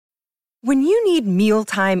When you need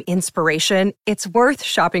mealtime inspiration, it's worth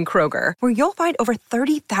shopping Kroger, where you'll find over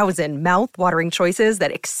 30,000 mouth-watering choices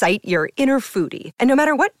that excite your inner foodie. And no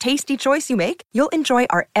matter what tasty choice you make, you'll enjoy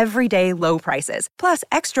our everyday low prices, plus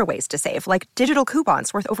extra ways to save, like digital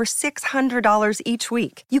coupons worth over $600 each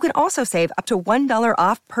week. You can also save up to $1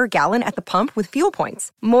 off per gallon at the pump with fuel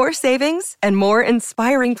points. More savings and more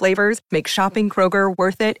inspiring flavors make shopping Kroger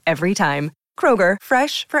worth it every time. Kroger,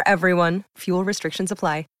 fresh for everyone. Fuel restrictions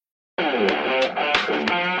apply.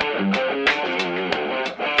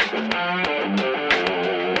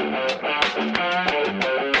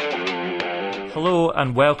 Hello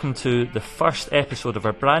and welcome to the first episode of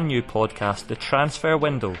our brand new podcast, The Transfer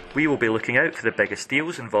Window. We will be looking out for the biggest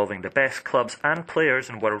deals involving the best clubs and players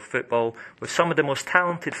in world football, with some of the most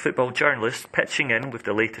talented football journalists pitching in with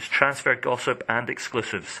the latest transfer gossip and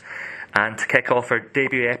exclusives. And to kick off our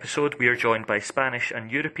debut episode, we are joined by Spanish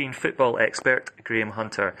and European football expert Graham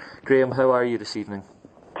Hunter. Graham, how are you this evening?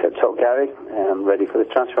 Tip-top, Gary. I'm ready for the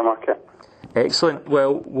transfer market. Excellent.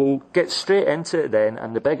 Well, we'll get straight into it then,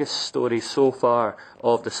 and the biggest story so far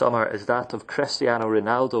of the summer is that of Cristiano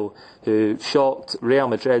Ronaldo, who shocked Real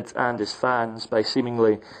Madrid and his fans by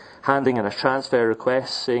seemingly handing in a transfer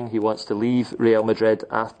request saying he wants to leave Real Madrid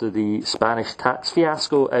after the Spanish tax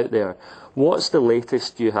fiasco out there. What's the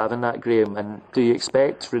latest you have in that, Graham, and do you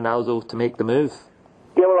expect Ronaldo to make the move?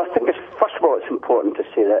 Yeah, well, I think first of all it's important to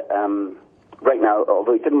say that right now,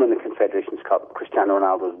 although he didn't win the Confederations Cup, Cristiano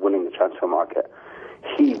Ronaldo is winning the transfer market.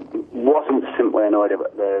 He wasn't simply annoyed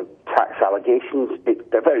about the tax allegations.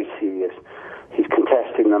 They're very serious. He's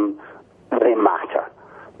contesting them. They matter.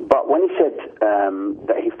 But when he said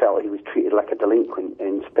that he felt he was treated like a delinquent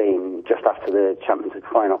in Spain just after the Champions League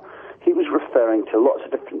final, he was referring to lots of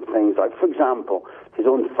different things, like, for example, his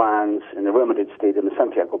own fans in the Real Madrid Stadium, the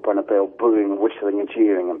Santiago Bernabeu, booing, whistling and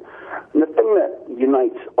cheering him. And the thing that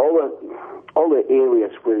unites all the areas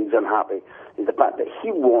where he's unhappy is the fact that he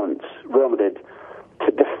wants Real Madrid to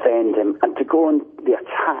defend him and to go on the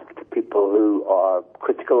attack to people who are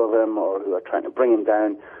critical of him or who are trying to bring him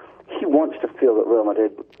down. He wants to feel that Real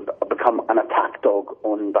Madrid become an attack dog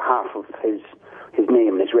on behalf of his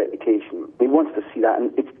name and his reputation. He wants to see that,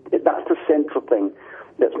 and that's the central thing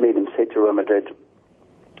that's made him say to Real Madrid,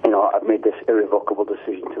 I've made this irrevocable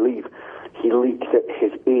decision to leave. He leaked it,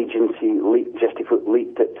 his agency leaked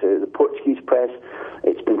it to the Portuguese press.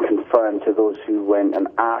 It's been confirmed to those who went and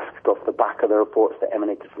asked off the back of the reports that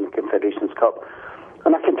emanated from the Confederations Cup.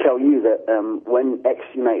 And I can tell you that when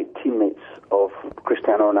ex-United teammates of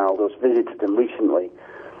Cristiano Ronaldo's visited him recently,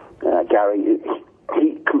 Gary,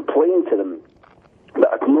 he complained to them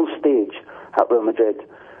that at no stage at Real Madrid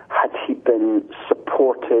had he been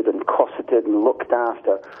supported and cosseted and looked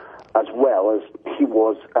after as well as he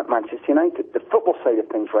was at Manchester United. The football side of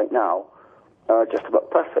things right now are just about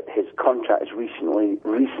perfect. His contract is recently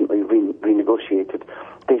renegotiated.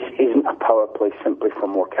 This isn't a power play simply for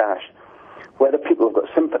more cash. Whether people have got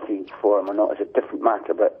sympathy for him or not is a different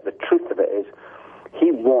matter, but the truth of it is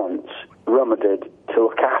he wants Real Madrid to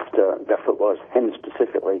look after their footballers, him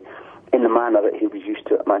specifically, in the manner that he was used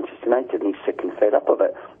to at Manchester United, and he's sick and fed up of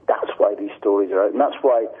it. That's why these stories are out, and that's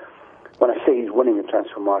why when I say he's winning the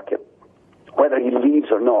transfer market, whether he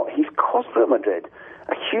leaves or not, he's caused Real Madrid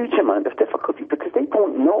a huge amount of difficulty because they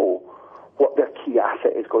don't know what their key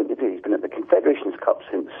asset is going to do. He's been at the Confederations Cup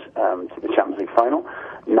since the Champions League final.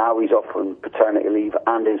 Now he's off on paternity leave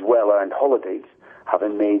and his well-earned holidays,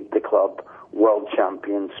 having made the club world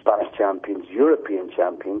champions, Spanish champions, European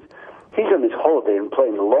champions. He's on his holiday and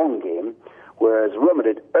playing the long game, whereas Real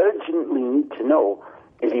Madrid urgently need to know,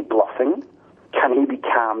 is he bluffing? Can he be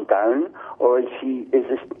calmed down? Or is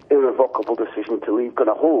this irrevocable decision to leave going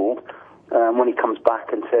to hold when he comes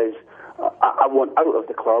back and says, I want out of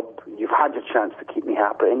the club, you've had your chance to keep me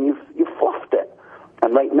happy, and you've fluffed it.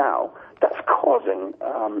 And right now, that's causing,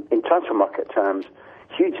 in transfer market terms,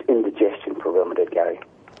 huge indigestion for Real Madrid, Gary.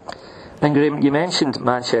 And Graham, you mentioned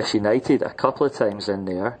Manchester United a couple of times in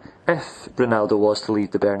there. If Ronaldo was to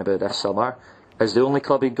leave the Bernabeu this summer, is the only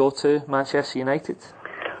club he'd go to Manchester United?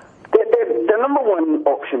 They're number one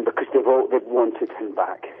option because they've wanted him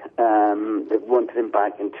back. They've wanted him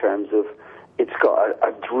back in terms of it's got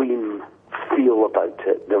a dream feel about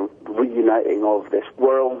it. The reuniting of this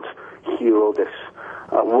world hero, this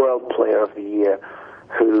world player of the year,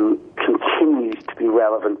 who continues to be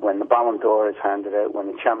relevant when the Ballon d'Or is handed out, when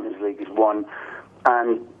the Champions League is won,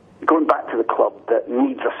 and going back to the club that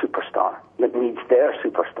needs a superstar, that needs their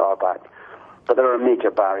superstar back. But there are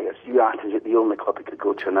major barriers. You asked, is it the only club he could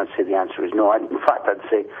go to? And I'd say the answer is no. In fact, I'd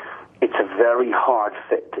say it's a very hard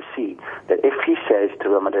fit to see that if he says to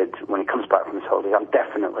Real Madrid when he comes back from his holiday, I'm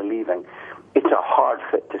definitely leaving, it's a hard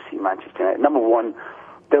fit to see Manchester United. Number one,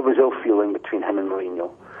 there was ill feeling between him and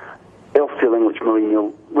Mourinho. Ill feeling which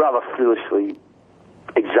Mourinho rather foolishly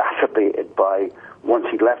exacerbated by, once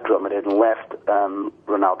he'd left Real Madrid and left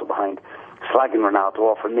Ronaldo behind, slagging Ronaldo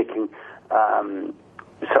off and making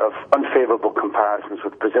sort of unfavourable comparisons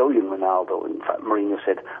with Brazilian Ronaldo. In fact, Mourinho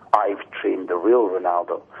said, "I've trained the real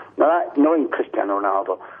Ronaldo." Now, that, knowing Cristiano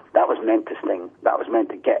Ronaldo, that was meant to sting. That was meant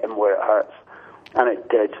to get him where it hurts. And it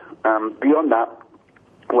did. Beyond that,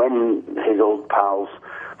 when his old pals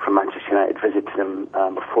from Manchester United visited him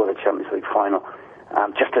before the Champions League final,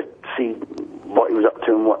 just to see what he was up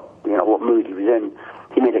to and what mood he was in,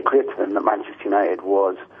 he made it clear to them that Manchester United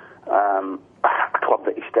was a club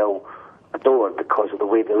that he still adored because of the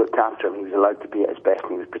way they looked after him. He was allowed to be at his best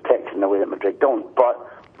and he was protected in a way that Madrid don't. But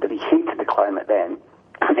that he hated the climate then,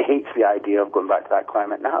 and he hates the idea of going back to that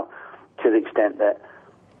climate now, to the extent that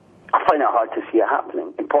I find it hard to see it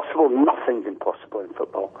happening. Impossible? Nothing's impossible in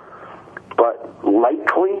football. But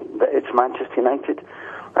likely that it's Manchester United?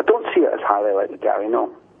 I don't see it as highly likely, Gary, no.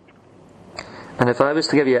 And if I was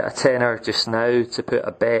to give you a tenner just now to put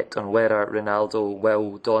a bet on whether Ronaldo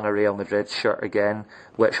will don a Real Madrid shirt again,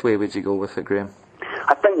 which way would you go with it, Graham?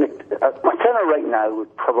 I think that my tenner right now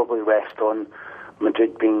would probably rest on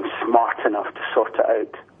Madrid being smart enough to sort it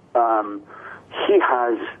out. He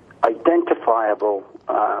has identifiable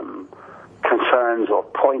concerns or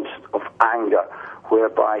points of anger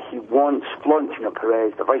whereby he wants Florentino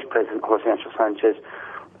Perez, the Vice President Jose Angel Sanchez,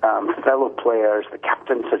 fellow players, the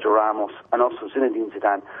captain Sergio Ramos, and also Zinedine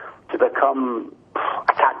Zidane, to become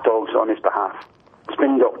attack dogs on his behalf,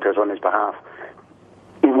 spin doctors on his behalf.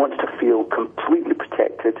 He wants to feel completely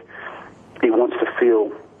protected. He wants to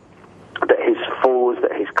feel that his foes,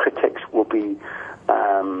 that his critics will be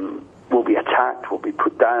attacked, will be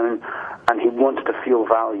put down, and he wants to feel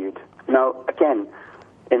valued. Now, again,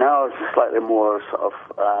 in our slightly more sort of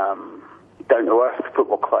down-to-earth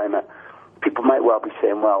football climate, people might well be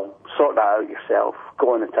saying, well, sort that out yourself,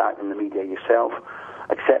 go and attack in the media yourself,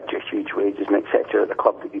 accept your huge wages and accept you're at the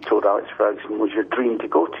club that you told Alex Ferguson was your dream to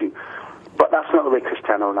go to. But that's not the way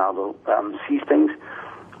Cristiano Ronaldo sees things.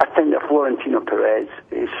 I think that Florentino Perez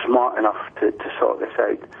is smart enough to sort this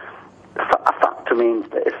out. A fact remains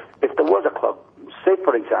that if there was a club, say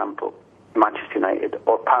for example, Manchester United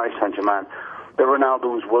or Paris Saint-Germain, that Ronaldo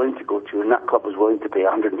was willing to go to, and that club was willing to pay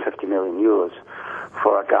 150 million euros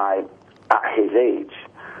for a guy at his age,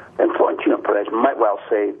 then Florentino Perez might well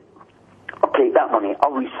say, I'll take that money,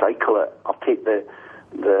 I'll recycle it, I'll take the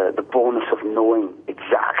bonus of knowing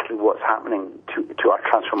exactly what's happening to our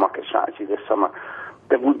transfer market strategy this summer.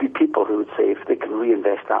 There would be people who would say if they can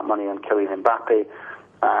reinvest that money on Kylian Mbappe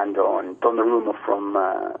and on Donnarumma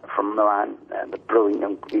from Milan, the brilliant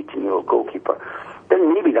young 18-year-old goalkeeper,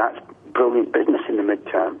 then maybe that's brilliant business in the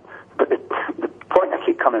midterm. But the point I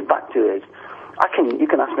keep coming back to is, you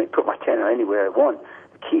can ask me to put my tenner anywhere I want.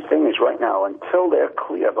 The key thing is right now, until they're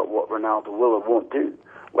clear about what Ronaldo will or won't do,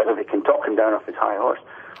 whether they can talk him down off his high horse,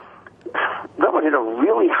 Real Madrid are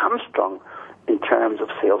really hamstrung in terms of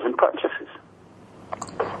sales and purchases.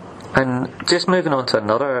 And just moving on to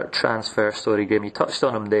another transfer story, Graham, you touched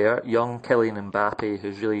on him there, young Kylian Mbappe,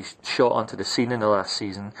 who's really shot onto the scene in the last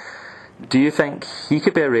season. Do you think he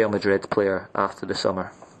could be a Real Madrid player after the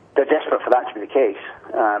summer? They're desperate for that to be the case.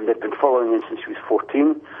 They've been following him since he was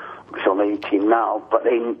 14. He's only 18 now, but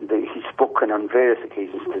he's spoken on various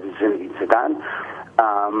occasions to Zinedine Zidane.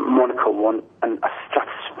 Monaco won a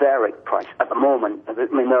stratospheric price. At the moment, I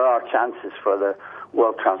mean, there are chances for the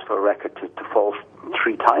world transfer record to fall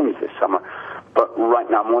 3 times this summer. But right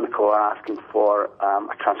now, Monaco are asking for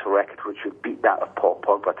a transfer record which would beat that of Paul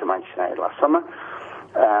Pogba to Manchester United last summer.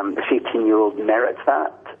 This 18-year-old merits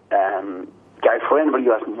that. Guy, for anybody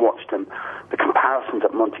who hasn't watched him, the comparisons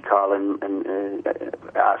at Monte Carlo and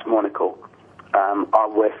as Monaco are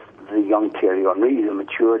with the young Thierry Henry, who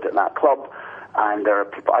matured at that club. And there are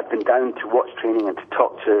people, I've been down to watch training and to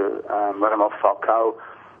talk to Radamel Falcao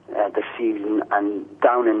this season, and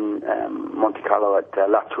down in Monte Carlo at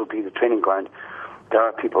La Turbie, the training ground, there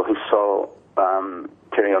are people who saw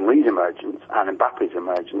Thierry Henry's emergence and Mbappe's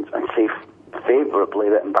emergence and say favourably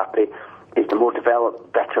that Mbappe is the more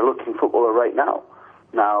developed, better-looking footballer right now.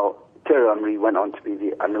 Now, Thierry Henry went on to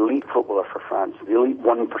be an elite footballer for France, the elite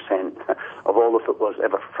 1% of all the footballers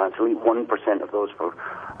ever for France, elite 1% of those for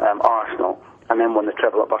Arsenal, and then won the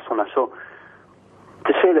treble at Barcelona. So,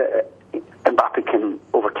 to say that Mbappe can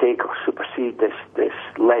overtake or supersede this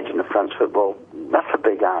legend of French football, that's a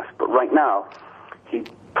big ask. But right now, he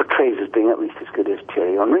portrays as being at least as good as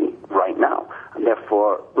Thierry Henry right now, and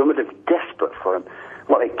therefore Real Madrid are desperate for him.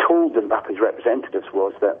 What they told Mbappe's representatives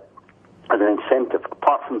was that as an incentive,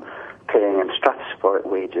 apart from paying him stratospheric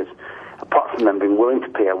wages, apart from them being willing to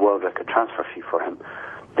pay a world record transfer fee for him,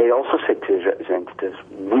 they also said to his representatives,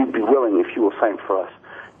 we'd be willing, if you will sign for us,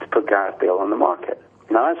 to put Gareth Bale on the market.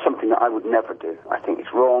 Now, that's something that I would never do. I think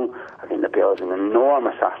it's wrong. I think that Bale is an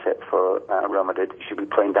enormous asset for Real Madrid. He should be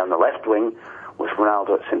playing down the left wing with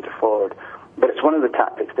Ronaldo at centre forward. But it's one of the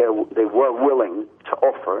tactics they were willing to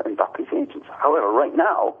offer Mbappe's agents. However, right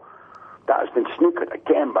now, that has been snookered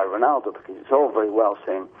again by Ronaldo, because it's all very well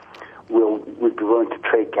saying we'd be willing to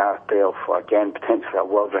trade Gareth Bale for, again, potentially a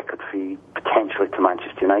world record fee, potentially to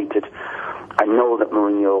Manchester United. I know that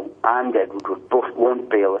Mourinho and Edwards would both want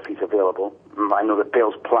Bale if he's available. I know that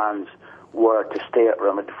Bale's plans were to stay at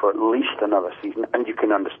Real Madrid for at least another season, and you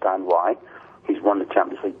can understand why. He's won the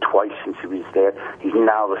Champions League twice since he was there. He's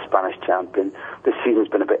now the Spanish champion. This season's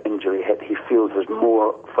been a bit injury hit. He feels there's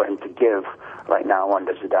more for him to give right now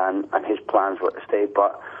under Zidane, and his plans were to stay,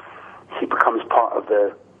 but he becomes part of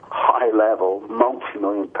the high-level,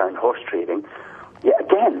 multi-million-pound horse trading. Yet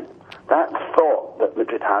again, that thought that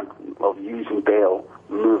Madrid had of using Bale,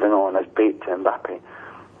 moving on as bait to Mbappe,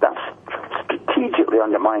 that's strategically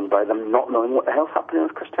undermined by them not knowing what the hell's happening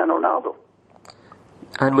with Cristiano Ronaldo.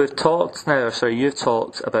 And you've talked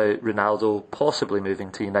about Ronaldo possibly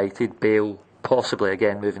moving to United, Bale possibly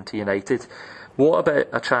again moving to United. What about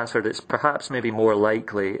a transfer that's perhaps maybe more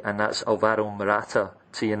likely, and that's Alvaro Morata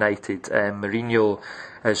to United? Mourinho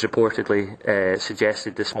has reportedly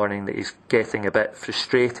suggested this morning that he's getting a bit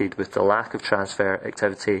frustrated with the lack of transfer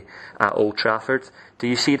activity at Old Trafford. Do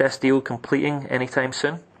you see this deal completing anytime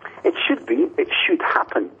soon? It should be. It should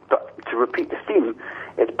happen. But to repeat the theme,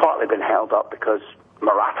 it's partly been held up because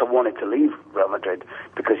Morata wanted to leave Real Madrid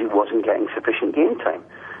because he wasn't getting sufficient game time.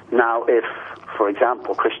 Now, if, for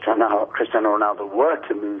example, Cristiano Ronaldo were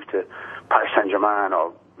to move to Paris Saint-Germain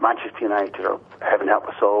or Manchester United or, heaven help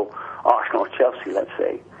us all, Arsenal or Chelsea, let's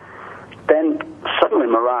say, then suddenly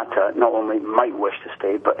Morata not only might wish to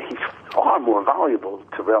stay, but he's far more valuable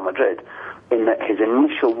to Real Madrid in that his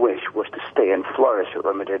initial wish was to stay and flourish at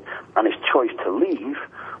Real Madrid, and his choice to leave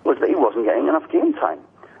was that he wasn't getting enough game time.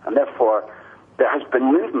 And therefore, there has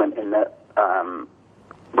been movement in that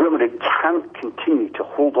Real Madrid can't continue to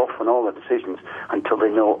hold off on all the decisions until they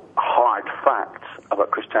know hard facts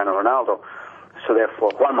about Cristiano Ronaldo. So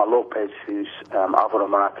therefore, Juanma Lopez, who's Alvaro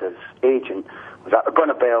Morata's agent, was at the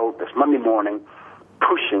Bernabeu this Monday morning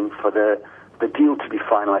pushing for the deal to be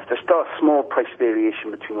finalised. There's still a small price variation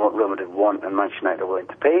between what Real Madrid want and Manchester United are willing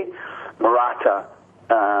to pay. Morata,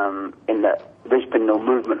 in that there's been no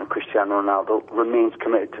movement of Cristiano Ronaldo, remains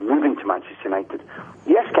committed to moving to Manchester United.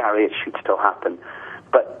 Yes, Gary, it should still happen.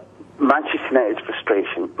 But Manchester United's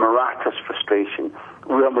frustration, Morata's frustration,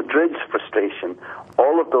 Real Madrid's frustration,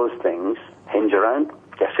 all of those things hinge around,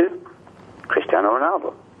 guess who? Cristiano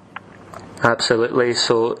Ronaldo. Absolutely.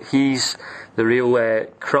 So he's the real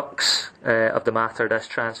crux of the matter this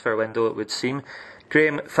transfer window, it would seem.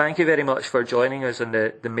 Graham, thank you very much for joining us on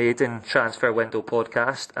the Maiden Transfer Window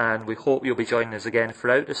podcast, and we hope you'll be joining us again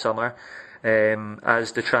throughout the summer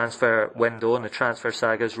as the transfer window and the transfer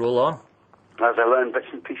sagas roll on. As I learn bits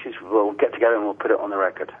and pieces, we'll get together and we'll put it on the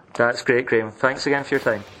record. That's great, Graham. Thanks again for your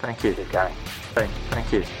time. Thank you. Cheers, Gary.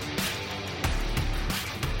 Thank you.